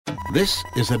This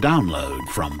is a download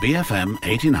from BFM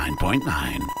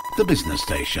 89.9, the business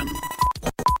station.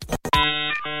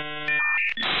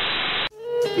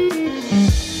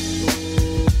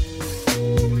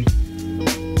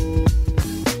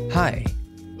 Hi,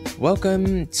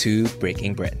 welcome to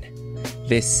Breaking Bread.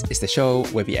 This is the show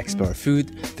where we explore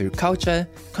food through culture,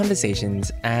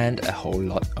 conversations, and a whole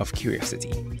lot of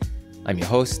curiosity. I'm your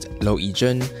host, Lo Yi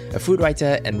Jun, a food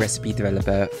writer and recipe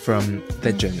developer from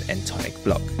the Jun and Tonic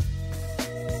blog.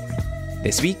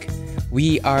 This week,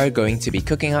 we are going to be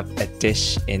cooking up a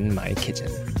dish in my kitchen.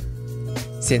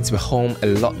 Since we're home a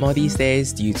lot more these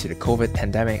days due to the COVID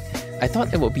pandemic, I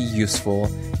thought it would be useful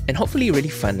and hopefully really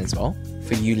fun as well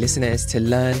for you listeners to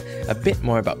learn a bit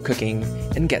more about cooking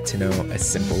and get to know a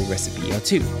simple recipe or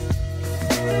two.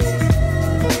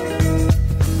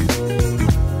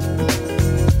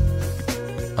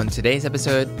 On today's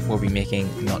episode, we'll be making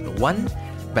not one,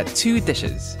 but two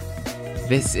dishes.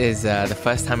 This is the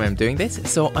first time I'm doing this,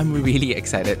 so I'm really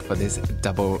excited for this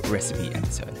double recipe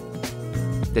episode.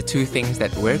 The two things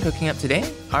that we're cooking up today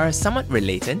are somewhat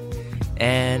related,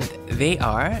 and they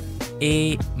are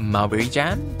a mulberry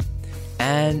jam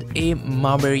and a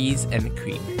mulberries and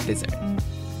cream dessert.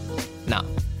 Now,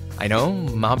 I know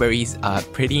mulberries are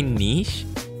pretty niche,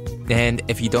 and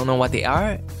if you don't know what they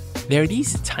are, they're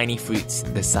these tiny fruits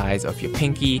the size of your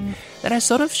pinky that are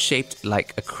sort of shaped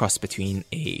like a cross between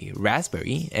a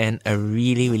raspberry and a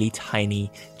really, really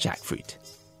tiny jackfruit.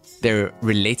 They're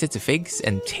related to figs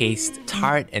and taste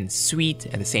tart and sweet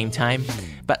at the same time,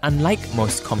 but unlike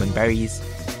most common berries,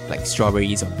 like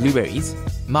strawberries or blueberries,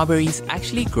 mulberries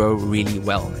actually grow really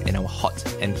well in our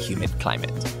hot and humid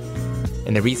climate.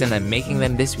 And the reason I'm making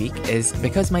them this week is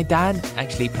because my dad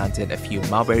actually planted a few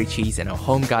mulberry trees in our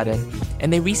home garden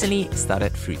and they recently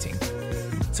started fruiting.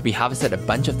 So we harvested a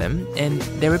bunch of them and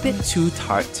they're a bit too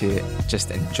tart to just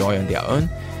enjoy on their own.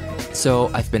 So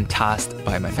I've been tasked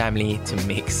by my family to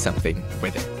make something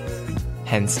with it.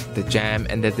 Hence the jam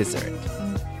and the dessert.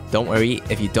 Don't worry,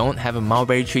 if you don't have a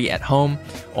mulberry tree at home,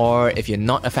 or if you're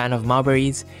not a fan of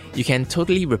mulberries, you can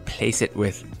totally replace it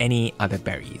with any other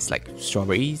berries, like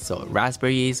strawberries, or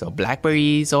raspberries, or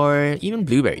blackberries, or even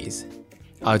blueberries.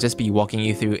 I'll just be walking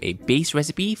you through a base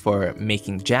recipe for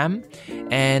making jam,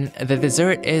 and the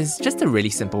dessert is just a really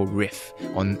simple riff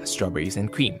on strawberries and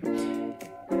cream.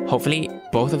 Hopefully,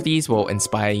 both of these will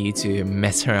inspire you to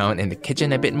mess around in the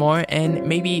kitchen a bit more and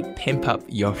maybe pimp up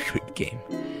your fruit game.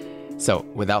 So,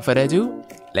 without further ado,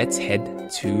 let's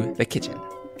head to the kitchen.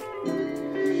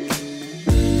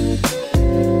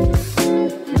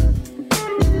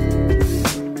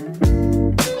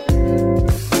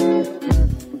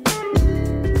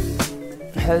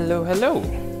 Hello.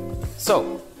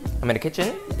 So, I'm in the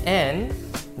kitchen and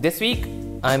this week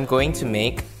I'm going to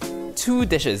make two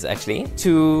dishes actually,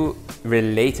 two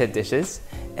related dishes,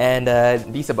 and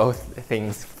these are both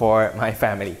things for my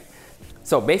family.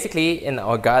 So basically, in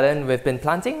our garden, we've been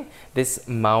planting this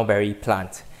mulberry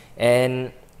plant.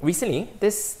 And recently,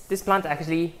 this plant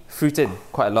actually fruited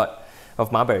quite a lot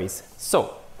of mulberries.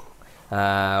 So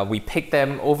we picked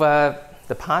them over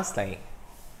the past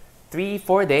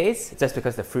 3-4 days, just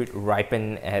because the fruit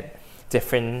ripened at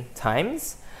different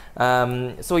times.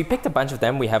 So we picked a bunch of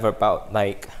them. We have about,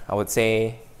 I would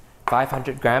say,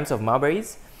 500 grams of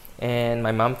mulberries. And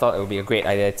my mom thought it would be a great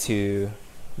idea to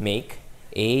make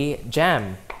a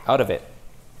jam out of it.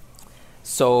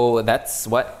 So that's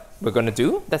what we're going to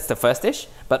do. That's the first dish.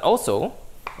 But also,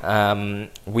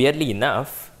 weirdly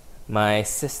enough, my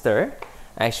sister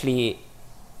actually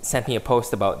sent me a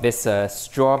post about this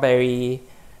strawberry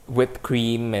whipped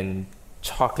cream and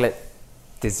chocolate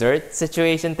dessert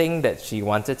situation thing that she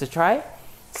wanted to try.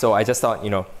 So I just thought,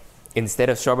 instead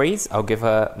of strawberries, I'll give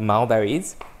her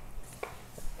mulberries.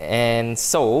 And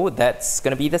so that's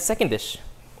going to be the second dish.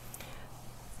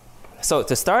 So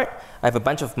to start, I have a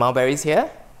bunch of mulberries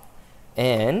here,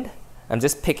 and I'm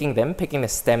just picking the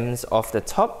stems off the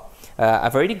top.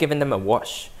 I've already given them a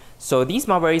wash. So these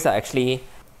mulberries are actually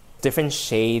different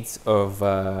shades of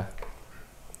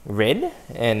red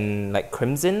and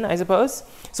crimson, I suppose.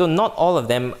 So not all of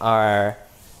them are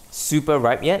super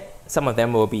ripe yet. Some of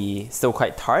them will be still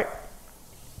quite tart.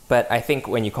 But I think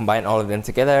when you combine all of them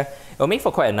together, it'll make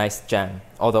for quite a nice jam,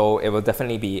 although it will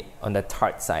definitely be on the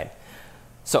tart side.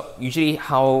 So usually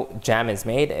how jam is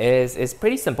made is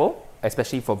pretty simple,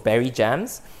 especially for berry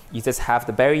jams. You just have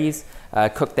the berries,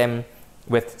 cook them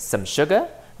with some sugar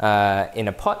in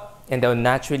a pot, and they'll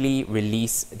naturally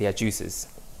release their juices.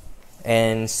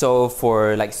 And so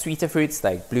for sweeter fruits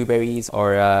like blueberries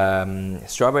or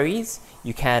strawberries,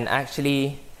 you can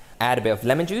actually add a bit of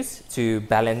lemon juice to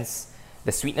balance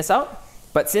the sweetness out.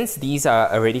 But since these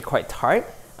are already quite tart,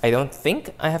 I don't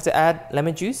think I have to add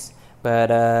lemon juice,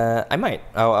 but I might.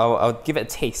 I'll give it a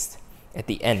taste at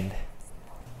the end.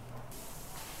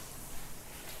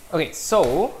 Okay,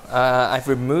 so I've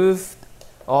removed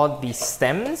all the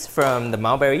stems from the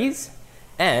mulberries,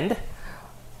 and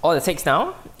all it takes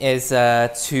now is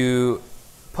to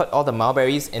put all the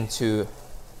mulberries into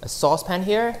a saucepan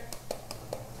here.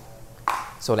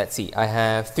 So let's see, I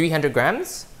have 300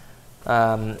 grams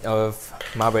of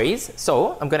mulberries.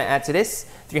 So I'm gonna add to this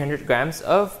 300 grams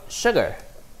of sugar.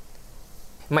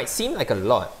 It might seem like a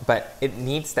lot, but it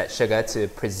needs that sugar to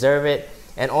preserve it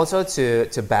and also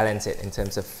to balance it in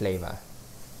terms of flavor.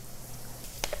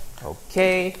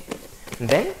 Okay, and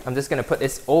then I'm just gonna put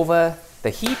this over the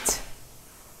heat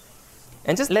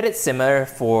and just let it simmer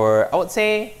for, I would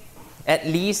say, at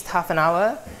least half an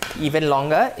hour, even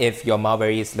longer if your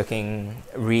mulberry is looking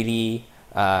really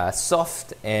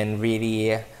soft and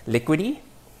really liquidy.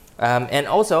 And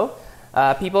also,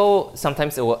 people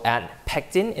sometimes will add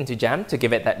pectin into jam to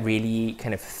give it that really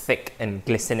kind of thick and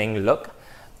glistening look.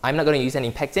 I'm not going to use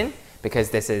any pectin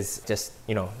because this is just,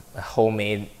 you know, a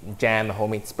homemade jam, a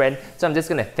homemade spread. So I'm just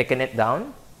going to thicken it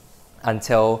down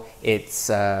until it's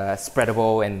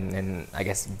spreadable and I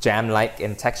guess jam-like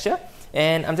in texture.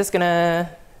 And I'm just going to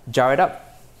jar it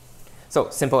up. So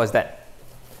simple as that.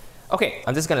 Okay,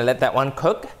 I'm just going to let that one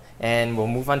cook and we'll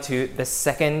move on to the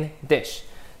second dish.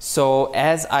 So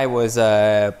as I was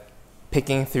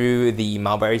picking through the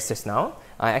mulberries just now,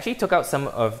 I actually took out some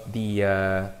of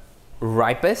the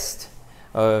ripest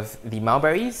of the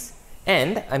mulberries,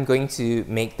 and I'm going to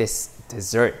make this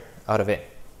dessert out of it.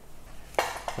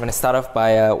 I'm going to start off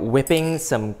by whipping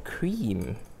some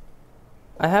cream.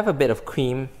 I have a bit of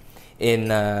cream in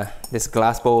this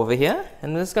glass bowl over here,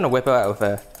 and I'm just going to whip it out with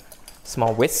a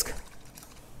small whisk.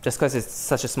 Just because it's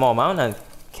such a small amount, I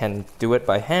can do it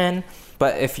by hand,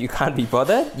 but if you can't be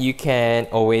bothered, you can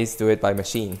always do it by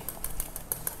machine.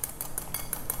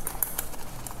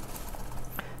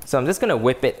 So I'm just gonna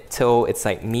whip it till it's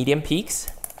like medium peaks,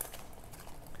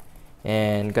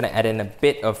 and gonna add in a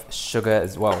bit of sugar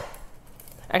as well.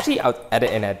 Actually, I'll add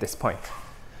it in at this point.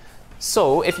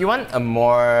 So if you want a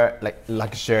more like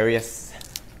luxurious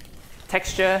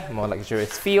texture, more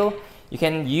luxurious feel, you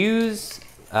can use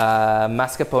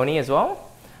mascarpone as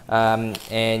well,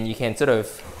 and you can sort of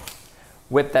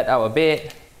whip that out a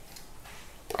bit.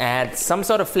 Add some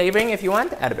sort of flavoring if you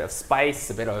want. Add a bit of spice,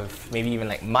 a bit of maybe even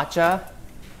like matcha.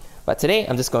 But today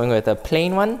I'm just going with a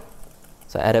plain one.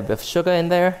 So add a bit of sugar in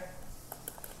there.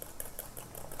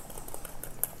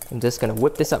 I'm just gonna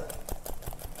whip this up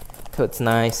till it's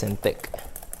nice and thick.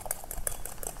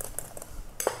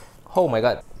 Oh my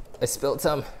god, I spilled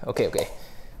some. Okay. Let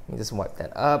me just wipe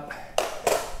that up.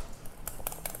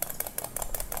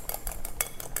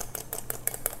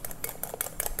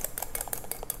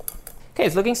 Okay,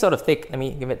 it's looking sort of thick. Let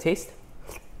me give it a taste.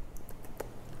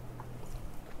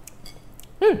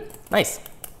 Nice.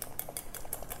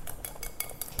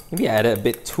 Maybe I added a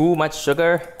bit too much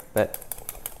sugar, but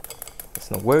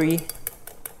it's no worry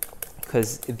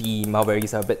because the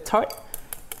mulberries are a bit tart.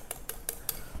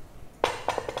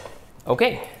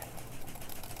 Okay.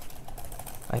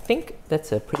 I think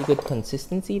that's a pretty good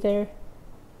consistency there.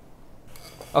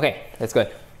 Okay, that's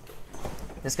good.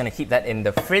 Just gonna keep that in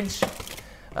the fridge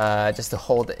just to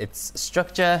hold its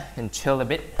structure and chill a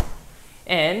bit.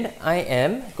 And I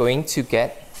am going to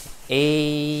get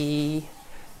a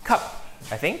cup,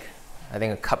 I think. I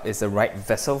think a cup is the right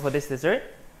vessel for this dessert.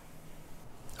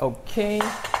 Okay,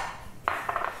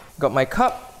 got my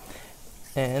cup,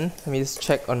 and let me just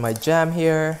check on my jam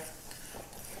here.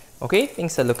 Okay,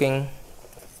 things are looking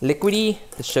liquidy,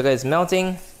 the sugar is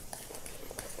melting.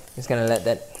 Just gonna let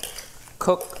that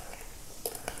cook.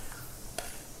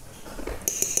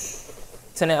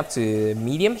 Turn it up to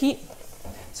medium heat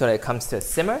so that it comes to a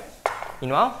simmer.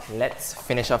 Meanwhile, let's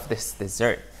finish off this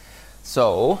dessert.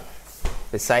 So,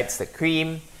 besides the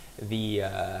cream, the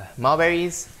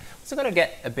mulberries, I'm also gonna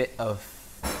get a bit of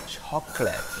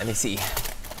chocolate. Let me see.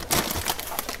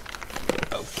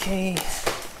 Okay.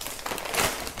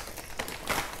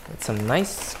 Get some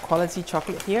nice quality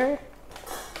chocolate here,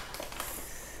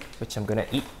 which I'm gonna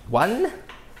eat one.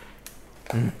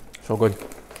 So good.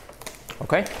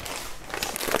 Okay.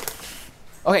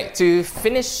 Okay, to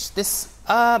finish this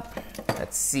up,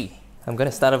 let's see. I'm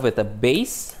gonna start off with a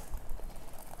base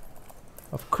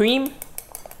of cream.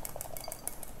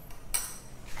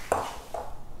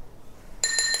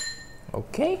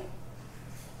 Okay.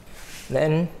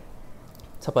 Then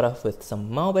top it off with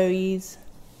some mulberries.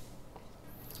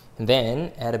 And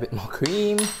then add a bit more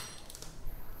cream.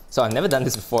 So I've never done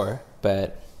this before,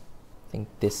 but I think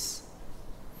this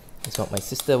is what my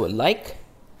sister would like.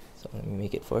 So let me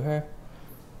make it for her.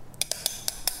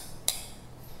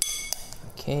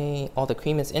 Okay, all the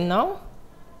cream is in now.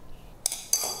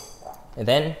 And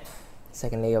then,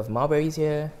 second layer of mulberries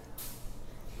here.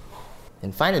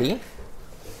 And finally,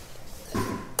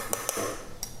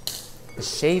 a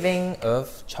shaving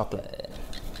of chocolate.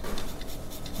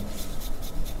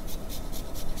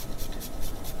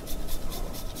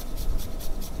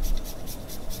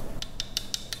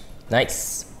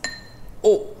 Nice.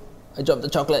 Oh, I dropped the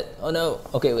chocolate. Oh no.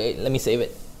 Okay, wait, let me save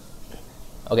it.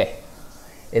 Okay,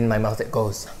 in my mouth it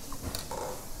goes.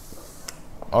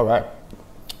 All right.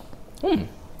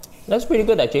 That's pretty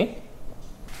good actually.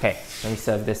 Okay, let me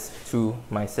serve this to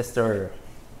my sister.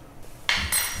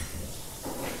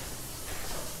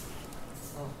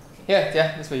 Yeah,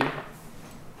 this for you.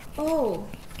 Oh.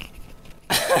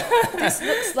 This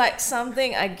looks like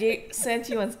something I sent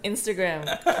you on Instagram.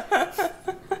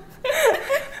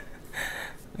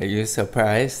 Are you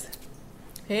surprised?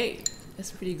 Hey,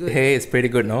 that's pretty good. Hey, it's pretty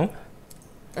good, no?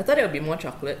 I thought it would be more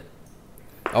chocolate.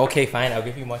 Okay, fine. I'll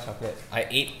give you more chocolate. I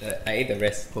ate the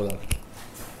rest. Hold on.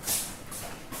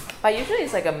 But usually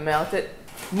it's like a melted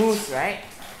mousse, right?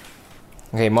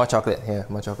 Okay, more chocolate. Here,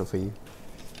 more chocolate for you.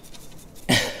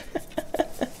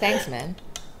 Thanks, man.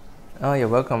 Oh, you're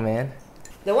welcome, man.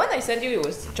 The one I sent you, it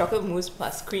was chocolate mousse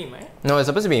plus cream, right? No, it's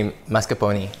supposed to be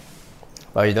mascarpone,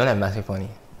 but you don't have mascarpone,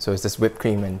 so it's just whipped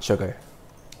cream and sugar.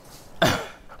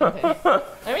 Okay.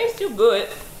 I mean, it's still good.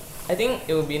 I think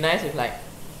it would be nice with like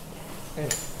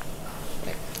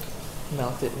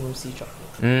melted moussey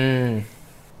chocolate.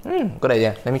 Good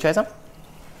idea. Let me try some.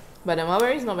 But the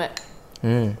mulberry is not bad.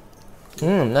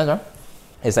 That's right.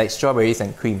 It's like strawberries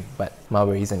and cream, but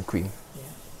mulberries and cream. Yeah.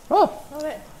 Oh, Not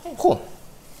bad. Thanks. cool.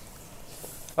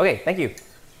 Okay, thank you.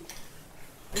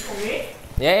 Okay.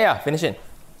 Yeah, finish it.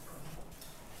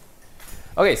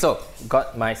 Okay, so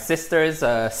got my sister's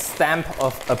stamp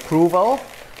of approval.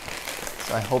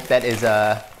 So I hope that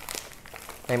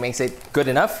makes it good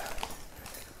enough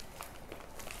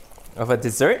of a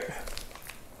dessert.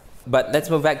 But let's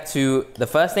move back to the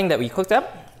first thing that we cooked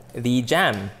up, the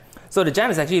jam. So the jam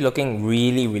is actually looking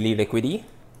really, really liquidy.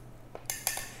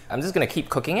 I'm just gonna keep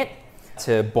cooking it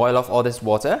to boil off all this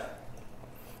water.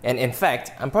 And in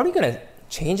fact, I'm probably gonna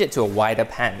change it to a wider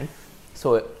pan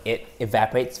so it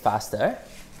evaporates faster.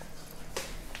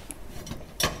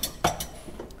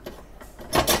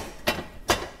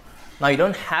 Now you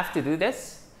don't have to do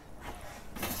this,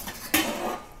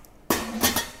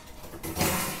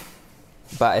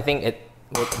 but I think it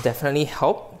will definitely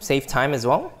help save time as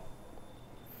well,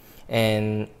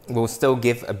 and will still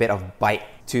give a bit of bite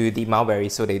to the mulberry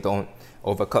so they don't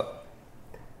overcook.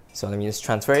 So let me just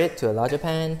transfer it to a larger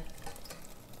pan.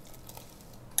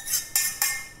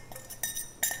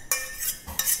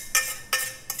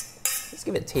 Let's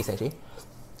give it a taste actually.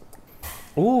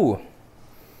 Ooh,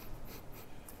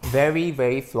 very,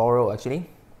 very floral actually.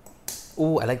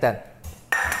 Ooh, I like that.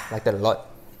 I like that a lot.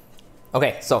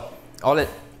 Okay, so all it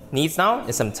needs now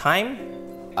is some thyme.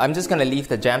 I'm just gonna leave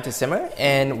the jam to simmer,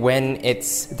 and when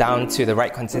it's down to the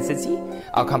right consistency,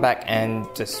 I'll come back and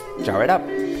just jar it up.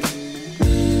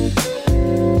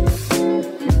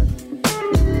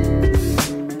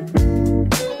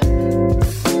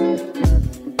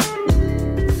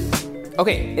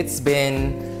 Okay, it's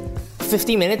been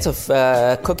 50 minutes of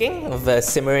cooking, of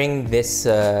simmering this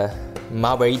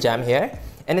mulberry jam here,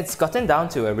 and it's gotten down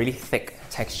to a really thick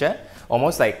texture,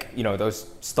 almost like, you know, those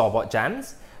store-bought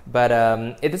jams, but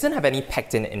it doesn't have any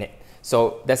pectin in it.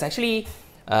 So there's actually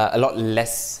a lot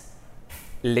less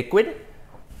liquid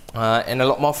and a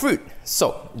lot more fruit.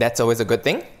 So that's always a good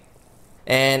thing.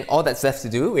 And all that's left to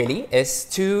do really is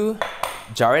to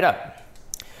jar it up.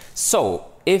 So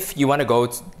if you want to go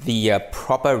to the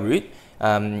proper route,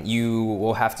 you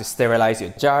will have to sterilize your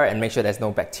jar and make sure there's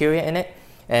no bacteria in it.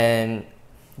 And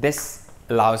this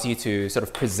allows you to sort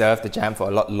of preserve the jam for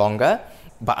a lot longer.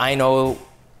 But I know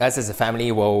us as a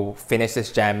family will finish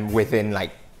this jam within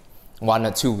like 1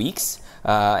 or 2 weeks.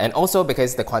 And also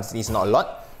because the quantity is not a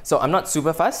lot. So I'm not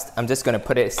super fussed. I'm just going to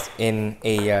put it in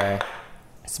a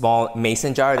small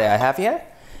mason jar that I have here.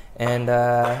 And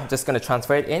I'm just going to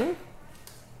transfer it in.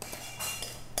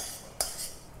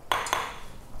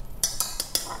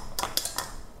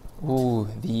 Ooh,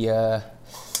 the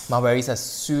mulberries are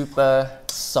super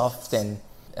soft and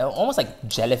almost like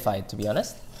jellified, to be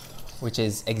honest, which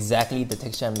is exactly the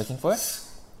texture I'm looking for.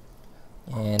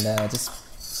 And just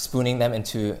spooning them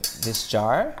into this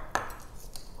jar.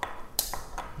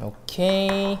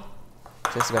 Okay,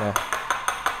 just gonna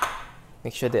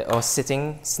make sure they're all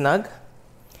sitting snug.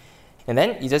 And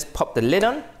then you just pop the lid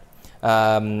on.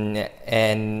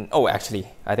 And actually,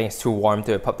 I think it's too warm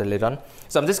to pop the lid on.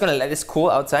 So I'm just going to let this cool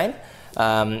outside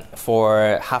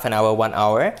for half an hour, 1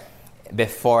 hour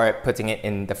before putting it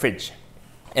in the fridge.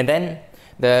 And then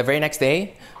the very next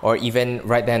day, or even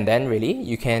right then, really,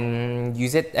 you can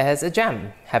use it as a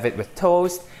jam. Have it with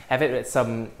toast, have it with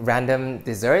some random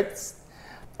desserts,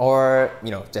 or,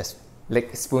 just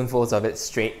lick spoonfuls of it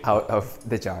straight out of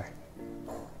the jar.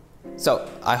 So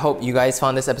I hope you guys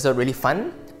found this episode really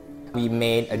fun. We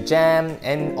made a jam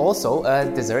and also a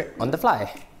dessert on the fly.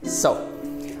 So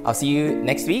I'll see you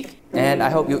next week, and I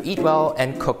hope you eat well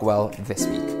and cook well this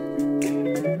week.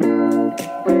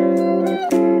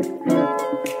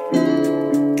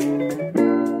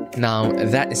 Now,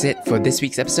 that is it for this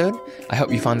week's episode. I hope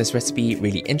you found this recipe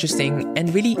really interesting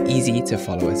and really easy to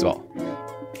follow as well.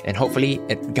 And hopefully,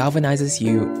 it galvanizes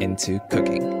you into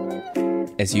cooking.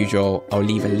 As usual, I'll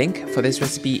leave a link for this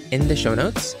recipe in the show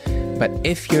notes. But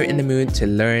if you're in the mood to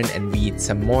learn and read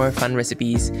some more fun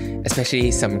recipes, especially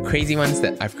some crazy ones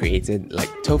that I've created like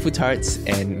tofu tarts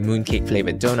and mooncake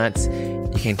flavored donuts,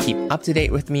 you can keep up to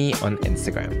date with me on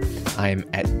Instagram. I'm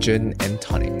at Jun and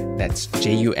Tonic. That's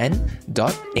JUN.AND.TONIC.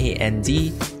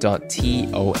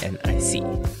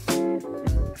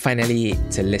 Finally,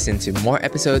 to listen to more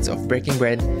episodes of Breaking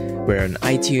Bread, we're on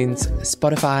iTunes,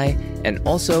 Spotify, and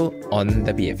also on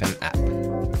the BFM app.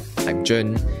 I'm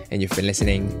Jun, and you've been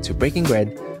listening to Breaking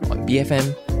Bread on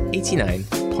BFM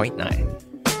 89.9.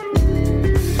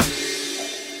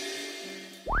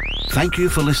 Thank you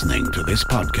for listening to this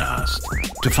podcast.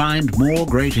 To find more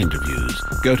great interviews,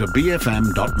 go to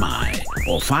bfm.my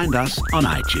or find us on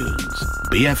iTunes.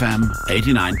 BFM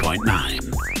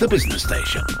 89.9, the business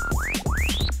station.